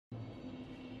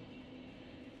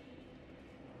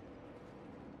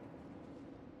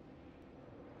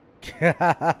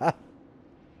It's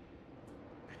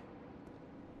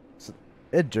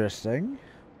interesting.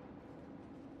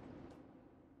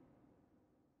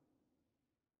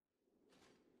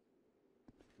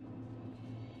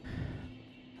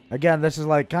 Again, this is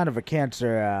like kind of a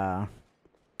cancer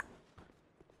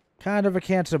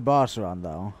boss run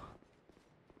though.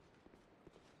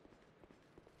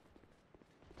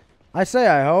 I say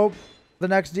I hope the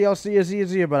next DLC is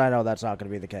easier, but I know that's not going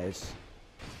to be the case.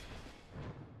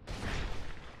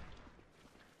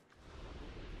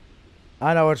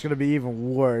 I know it's going to be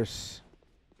even worse.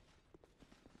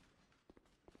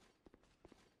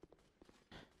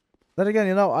 Then again,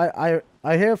 you know,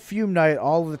 I hear Fume Knight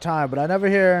all the time, but I never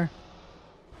hear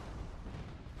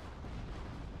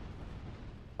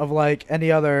of like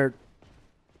any other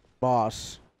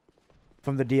boss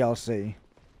from the DLC.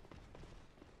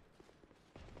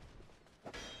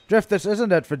 Drift, this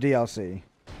isn't it for DLC.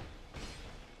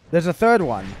 There's a third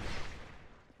one.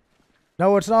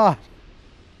 No, it's not.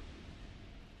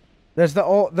 There's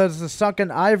the sunken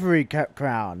ivory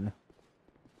crown.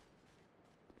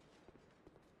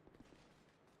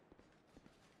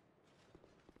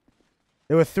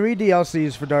 There were 3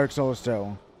 DLCs for Dark Souls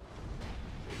 2.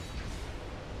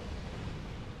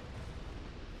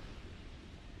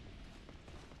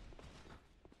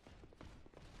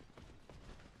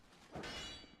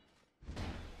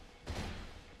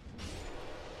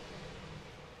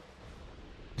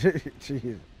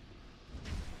 Jeez.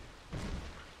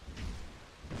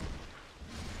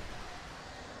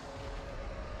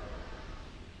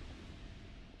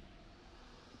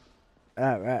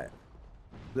 Alright.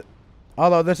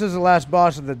 Although this is the last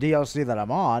boss of the DLC that I'm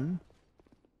on.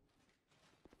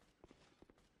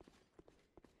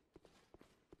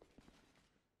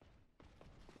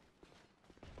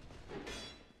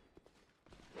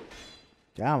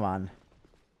 Come on.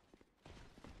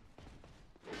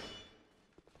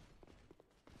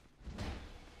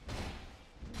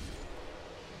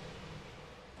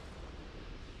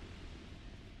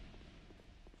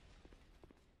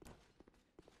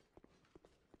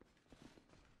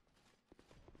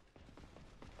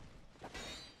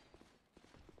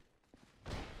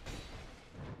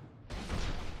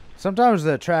 Sometimes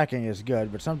the tracking is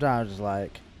good, but sometimes it's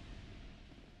like...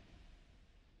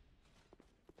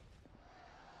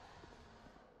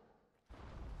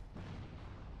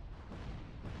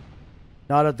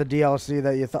 Not at the DLC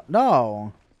that you thought...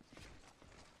 No!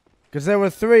 Because there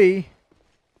were 3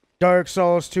 Dark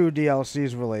Souls 2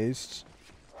 DLCs released.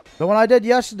 The one I did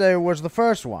yesterday was the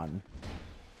first one.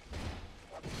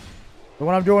 The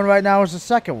one I'm doing right now is the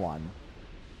second one.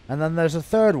 And then there's a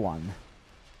third one.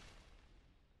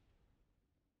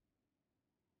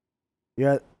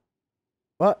 Yeah.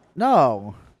 What?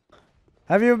 No.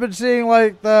 Have you been seeing,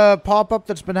 like, the pop-up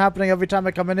that's been happening every time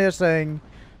I come in here saying,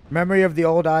 Memory of the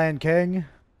Old Iron King?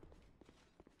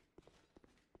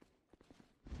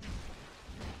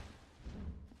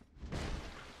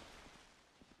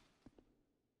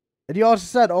 And you also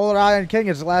said Old Iron King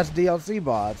is the last DLC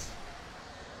boss.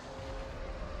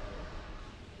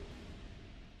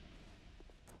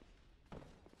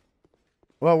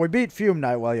 Well, we beat Fume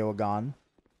Knight while you were gone.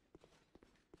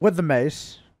 With the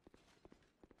mace.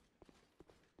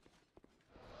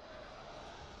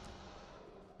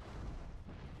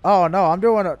 Oh, no, I'm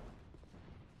doing the...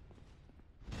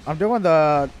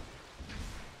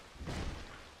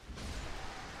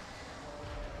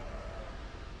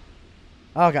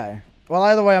 Okay. Well,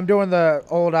 either way, I'm doing the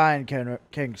Old Iron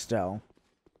King still.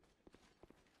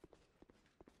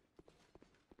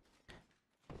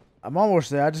 I'm almost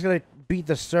there. I just gotta beat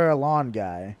the Sir Alonne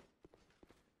guy.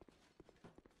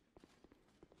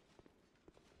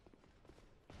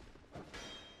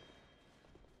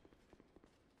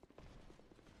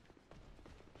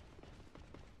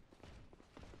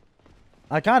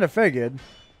 I kind of figured.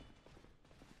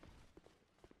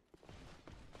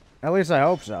 At least I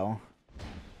hope so.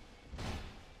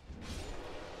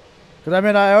 Because, I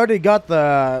mean, I already got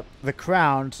the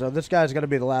crown, so this guy's gonna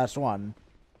be the last one.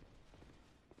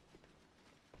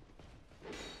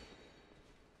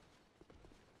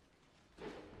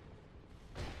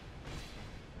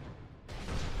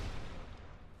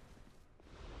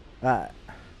 Alright.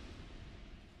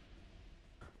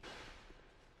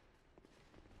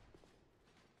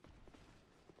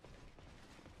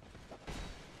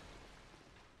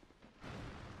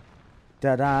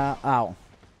 Ta-da! Ow.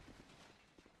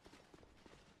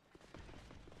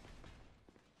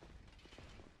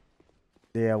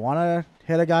 Do you want to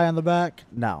hit a guy on the back?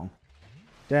 No.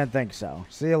 Didn't think so.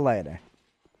 See you later.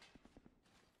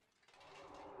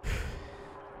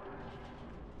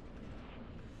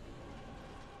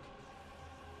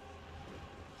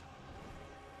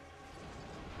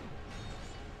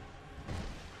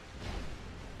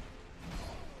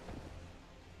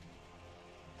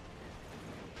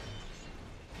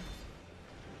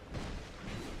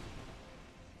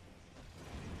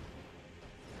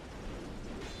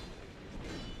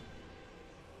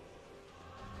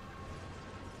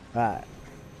 Alright.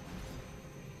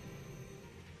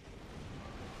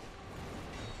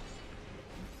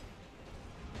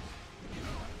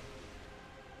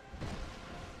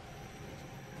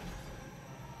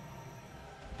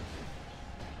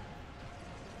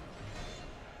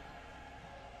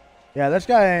 Yeah, this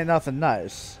guy ain't nothing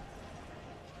nice.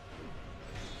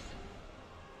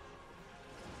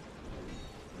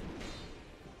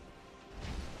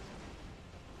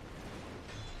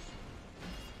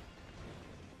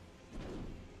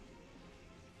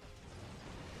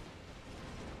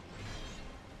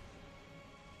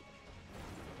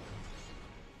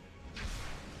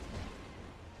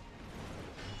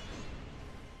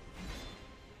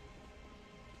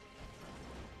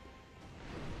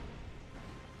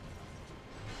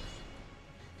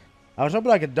 I was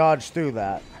hoping I could dodge through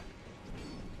that.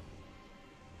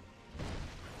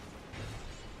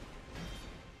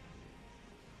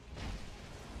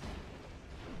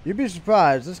 You'd be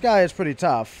surprised. This guy is pretty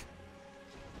tough.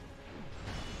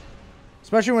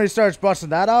 Especially when he starts busting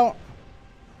that out.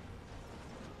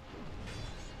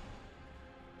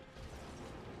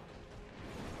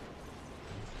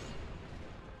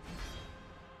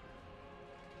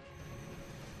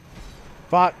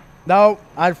 Fuck. No,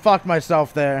 I fucked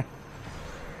myself there.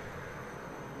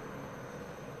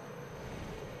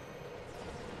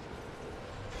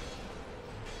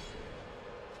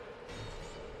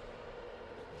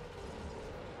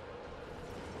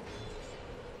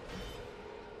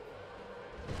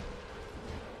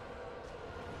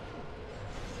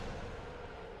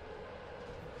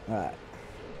 Alright.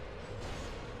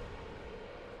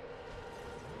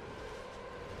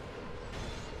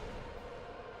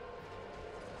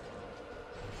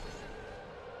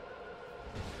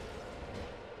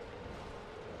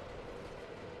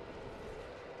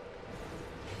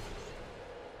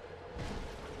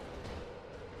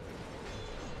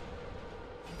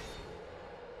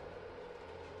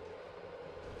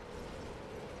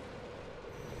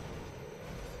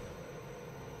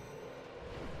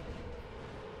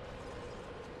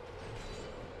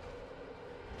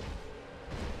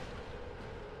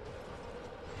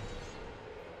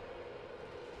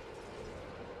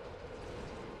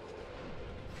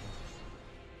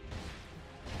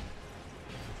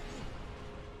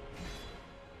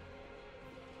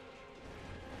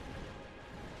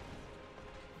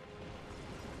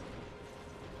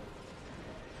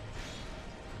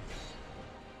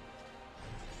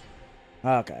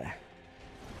 Okay.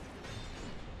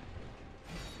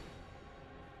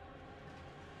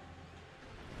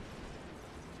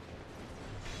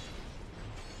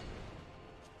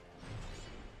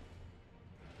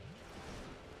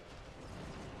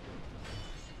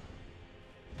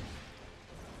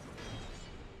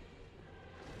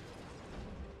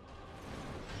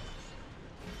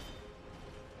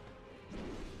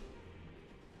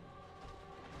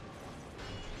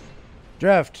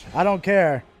 Drift. I don't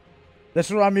care. This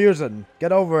is what I'm using.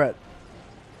 Get over it.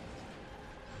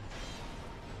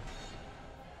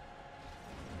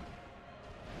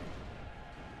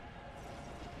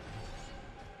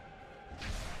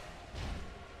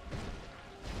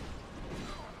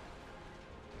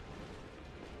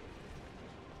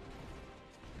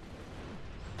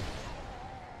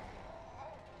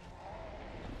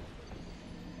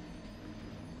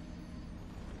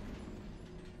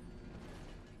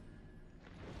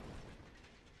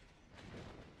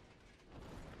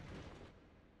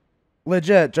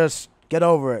 Legit, just get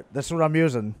over it. This is what I'm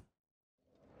using.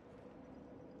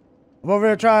 I'm over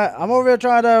here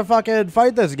trying to fucking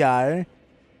fight this guy.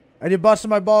 And you busted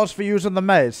my balls for using the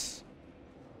mace.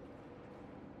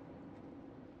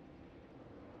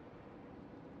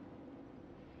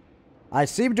 I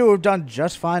seem to have done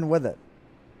just fine with it.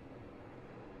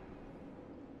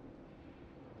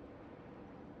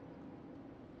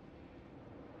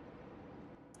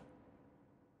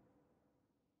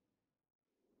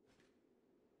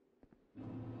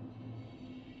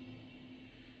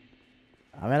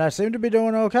 I mean, I seem to be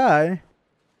doing okay.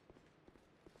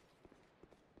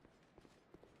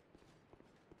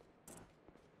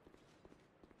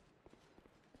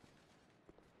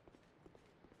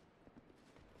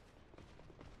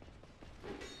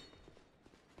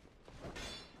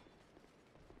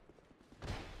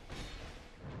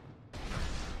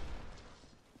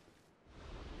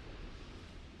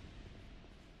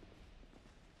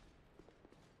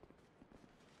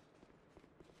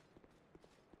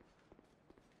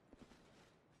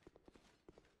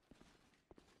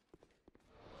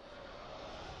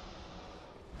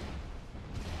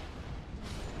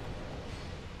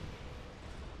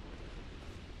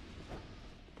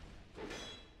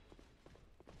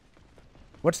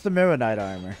 What's the Mirror Knight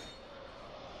armor?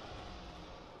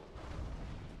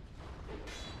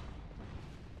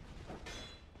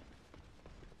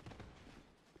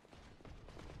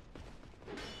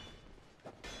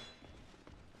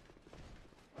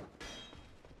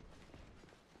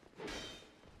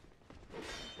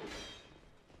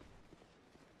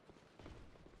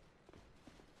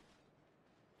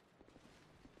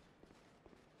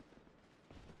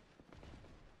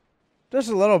 Just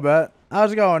a little bit.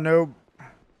 How's it going, noob?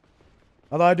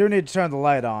 Although I do need to turn the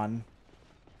light on.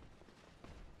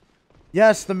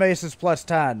 Yes, the mace is plus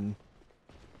 10.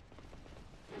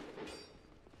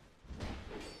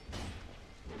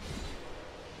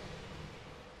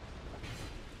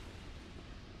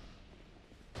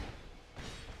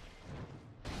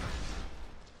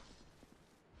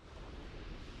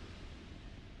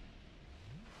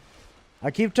 I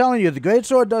keep telling you, the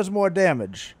greatsword does more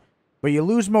damage, but you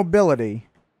lose mobility.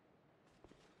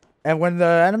 And when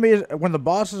the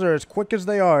bosses are as quick as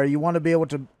they are, you want to be able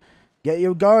to get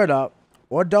your guard up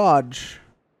or dodge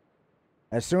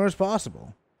as soon as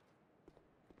possible.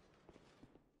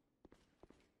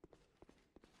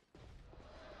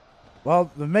 Well,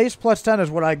 the mace plus 10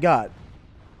 is what I got.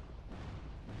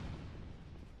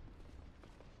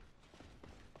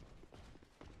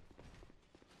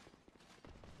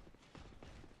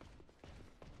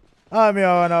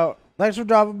 Miono, thanks for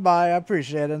dropping by. I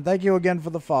appreciate it. And thank you again for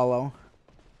the follow.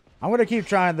 I'm going to keep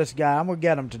trying this guy. I'm going to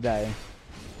get him today.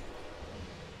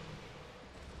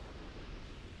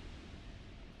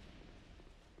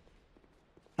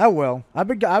 I will.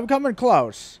 I'm coming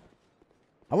close.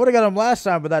 I would have got him last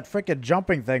time, but that freaking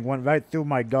jumping thing went right through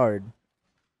my guard.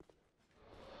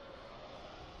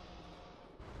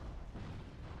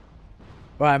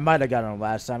 Well, I might have got him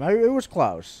last time. It was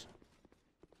close.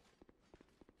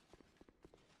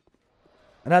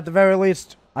 And at the very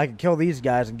least, I can kill these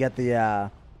guys and get the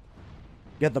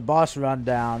boss run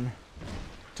down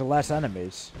to less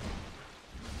enemies.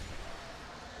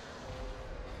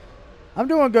 I'm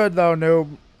doing good though,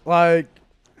 noob. Like,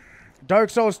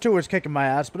 Dark Souls 2 is kicking my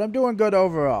ass, but I'm doing good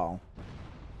overall.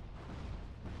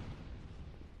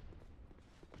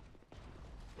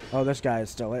 Oh, this guy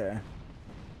is still here.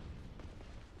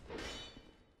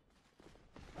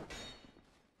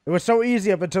 It was so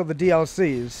easy up until the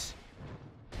DLCs.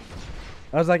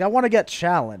 I was like, I want to get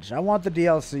challenged. I want the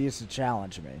DLCs to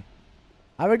challenge me.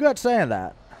 I regret saying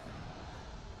that.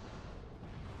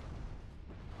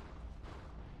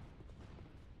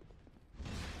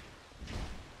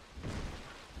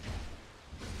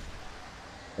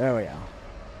 There we go.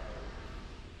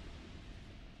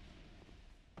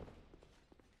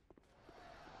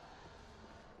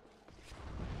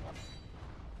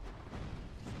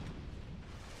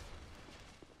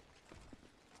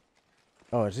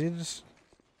 Oh, is he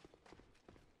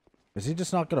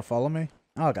just not gonna follow me?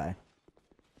 Okay.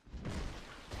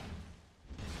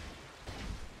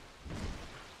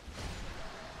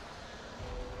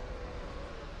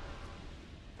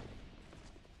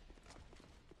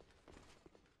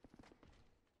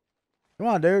 Come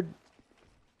on, dude.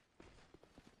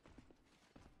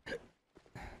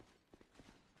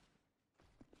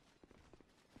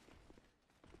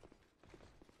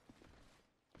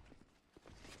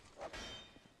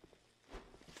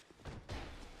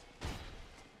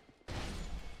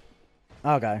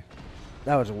 Okay.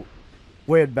 That was a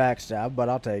weird backstab, but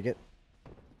I'll take it.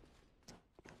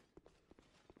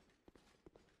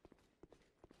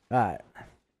 Alright.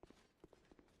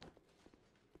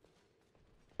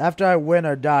 After I win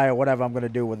or die or whatever I'm going to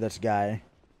do with this guy,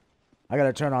 I got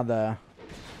to turn on the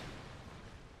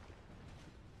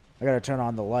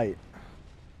light.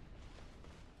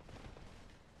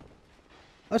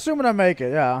 Assuming I make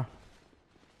it, yeah.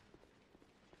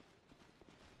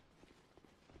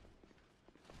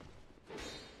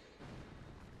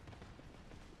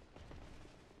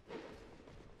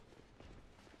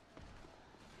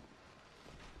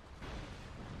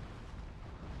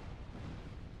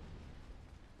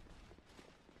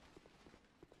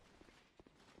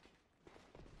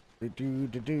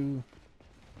 Do.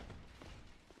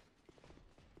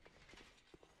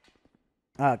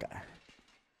 Okay.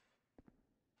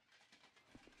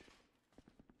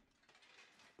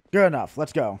 Good enough.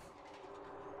 Let's go.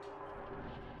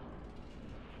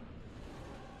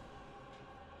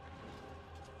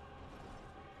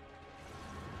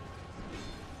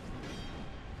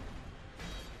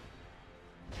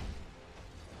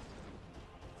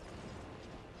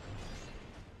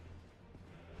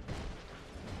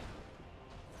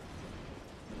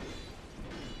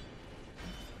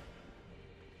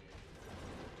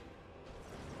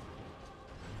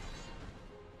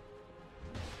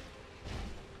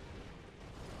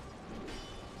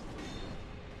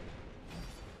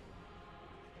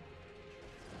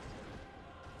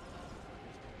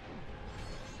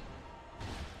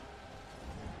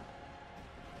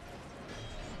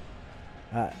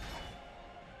 Alright.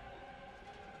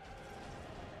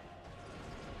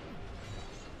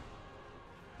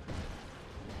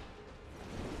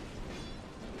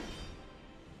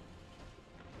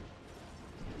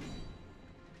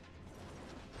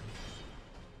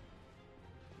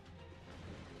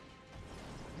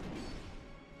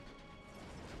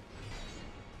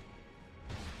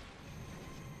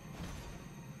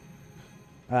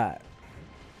 Alright.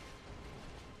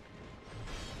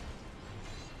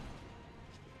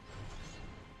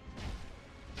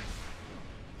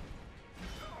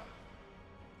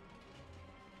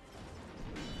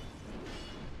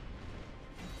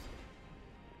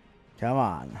 Come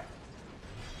on.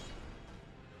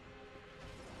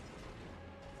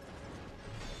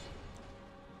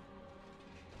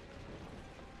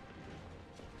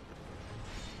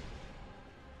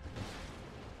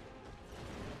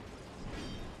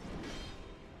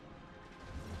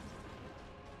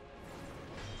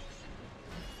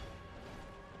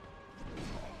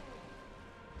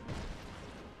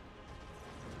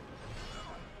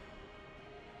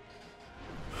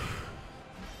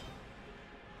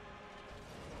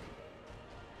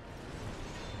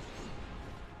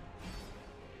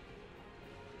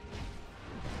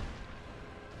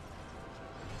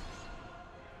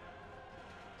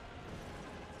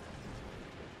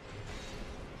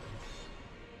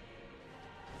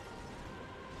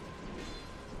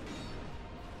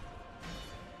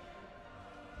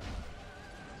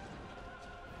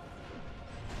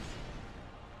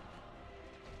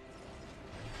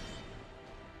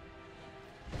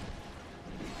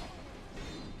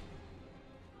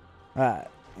 Alright,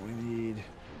 we need...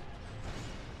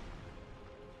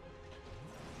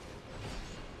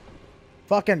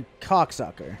 Fucking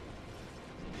cocksucker.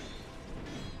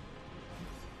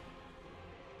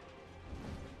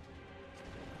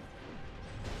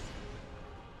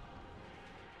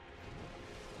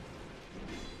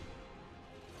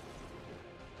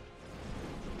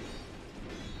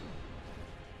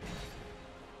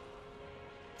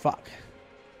 Fuck.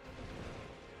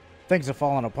 Things are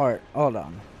falling apart. Hold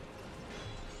on.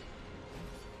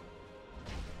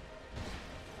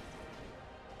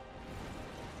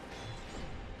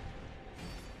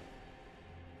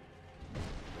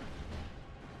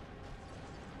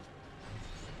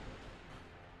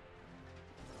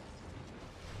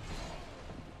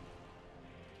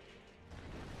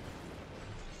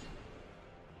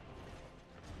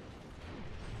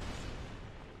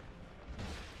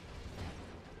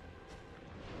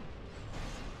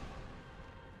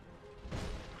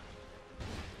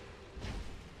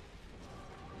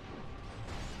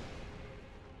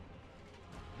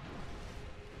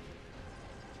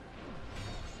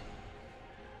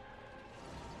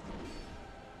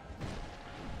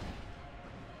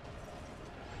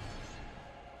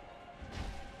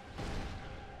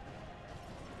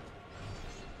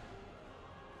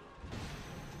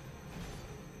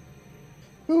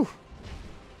 Whew.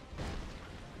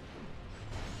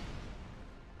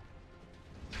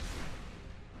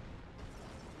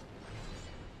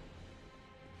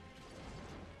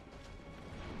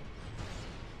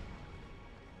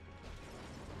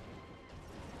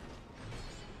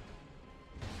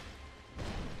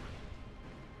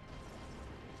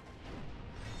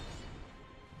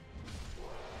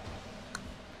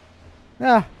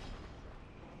 Yeah.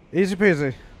 Easy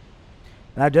peasy.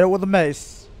 And I did it with a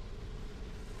mace.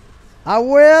 I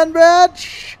win,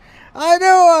 bitch! I knew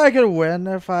I could win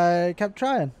if I kept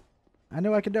trying. I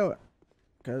knew I could do it.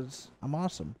 Because I'm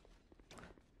awesome.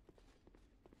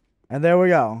 And there we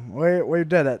go. We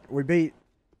did it. We beat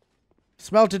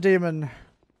Smelter Demon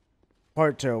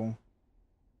Part 2.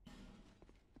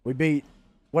 We beat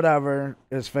whatever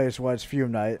his face was,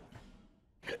 Fume Knight.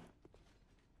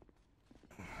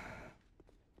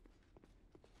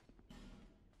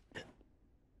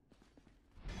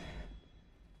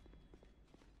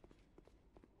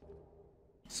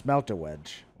 Smelter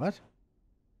Wedge. What?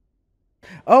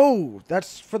 Oh,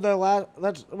 that's for the last.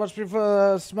 That must be for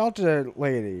the smelter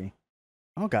lady.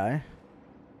 Okay.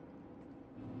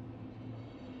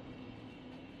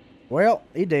 Well,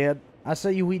 he did. I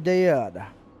say you, he did.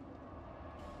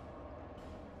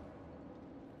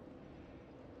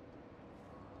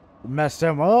 Messed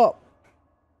him up.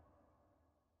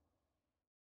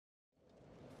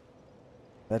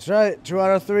 That's right. 2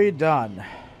 out of 3 done.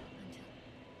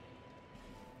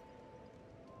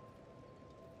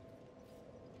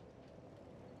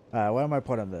 Alright, where am I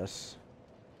putting this?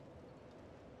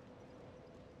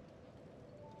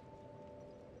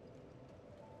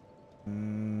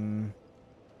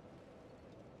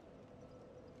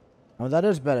 Oh, that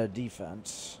is better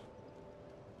defense.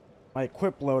 My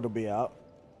equip load will be up.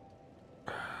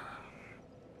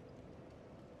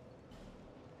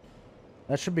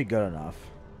 That should be good enough.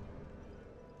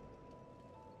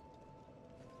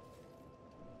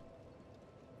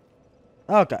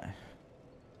 Okay.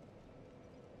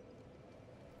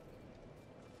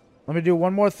 Let me do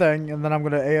one more thing, and then I'm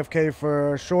going to AFK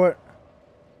for a short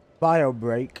bio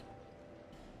break.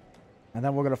 And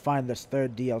then we're going to find this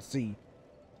third DLC.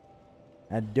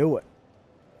 and do it.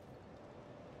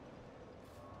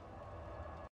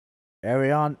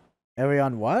 Arion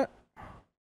what?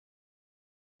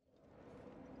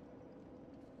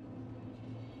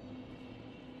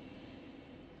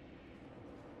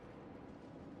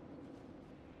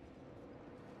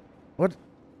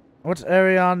 What's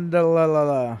Arion de la la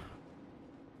la?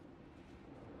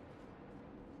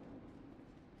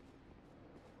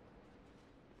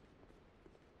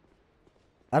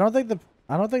 I don't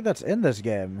think that's in this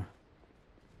game.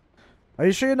 Are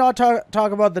you sure you're not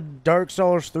talk about the Dark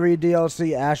Souls 3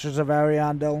 DLC Ashes of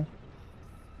Ariandel?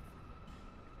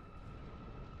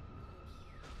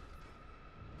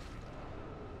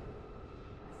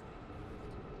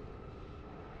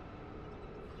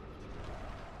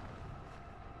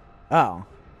 Oh.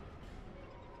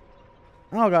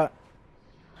 Oh god.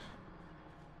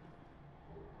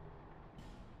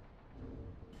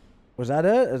 Was that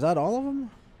it? Is that all of them?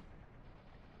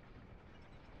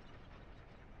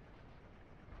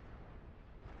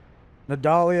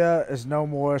 Nadalia is no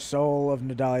more. Soul of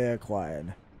Nadalia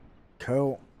acquired.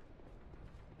 Cool.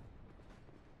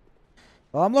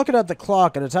 Well, I'm looking at the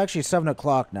clock, and it's actually 7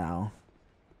 o'clock now.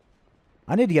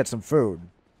 I need to get some food.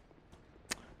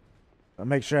 I'll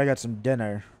make sure I got some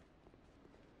dinner.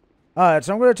 Alright,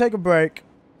 so I'm going to take a break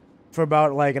for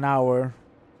about, like, an hour.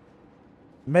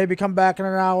 Maybe come back in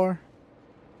an hour.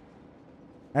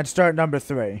 And start number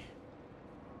 3.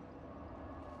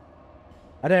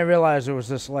 I didn't realize it was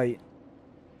this late.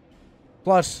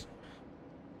 Plus,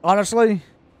 honestly,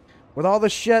 with all the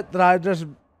shit that I just...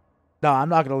 No, I'm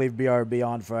not going to leave BRB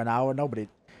on for an hour. Nobody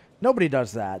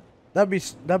does that.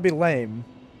 That'd be lame.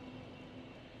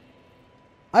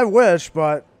 I wish,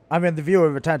 but I mean the viewer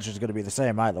retention is going to be the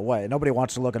same either way. Nobody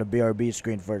wants to look at a BRB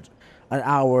screen for an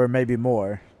hour, maybe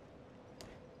more.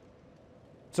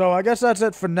 So I guess that's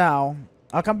it for now.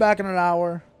 I'll come back in an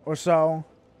hour or so.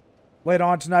 Later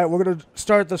on tonight, we're going to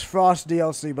start this Frost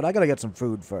DLC, but I got to get some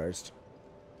food first.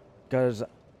 Because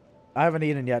I haven't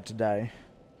eaten yet today.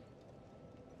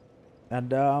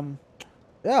 And,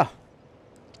 yeah.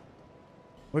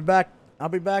 I'll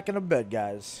be back in a bit,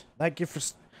 guys. Thank you for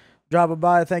dropping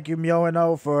by. Thank you,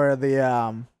 Myoino, for the,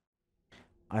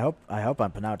 I hope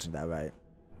I'm pronouncing that right.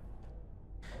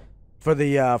 For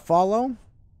the, follow.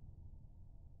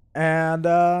 And,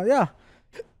 yeah.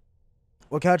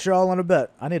 We'll catch you all in a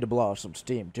bit. I need to blow off some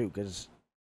steam, too, because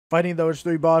fighting those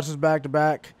 3 bosses back to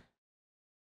back,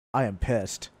 I am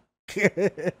pissed.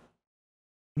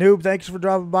 Noob, thanks for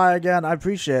dropping by again. I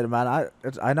appreciate it, man.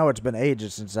 I know it's been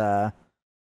ages since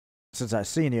I've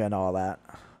seen you and all that.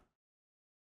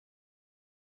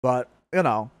 But, you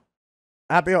know,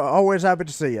 always happy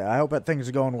to see you. I hope that things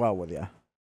are going well with you.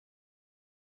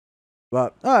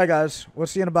 But, alright, guys. We'll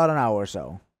see you in about an hour or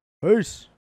so. Peace.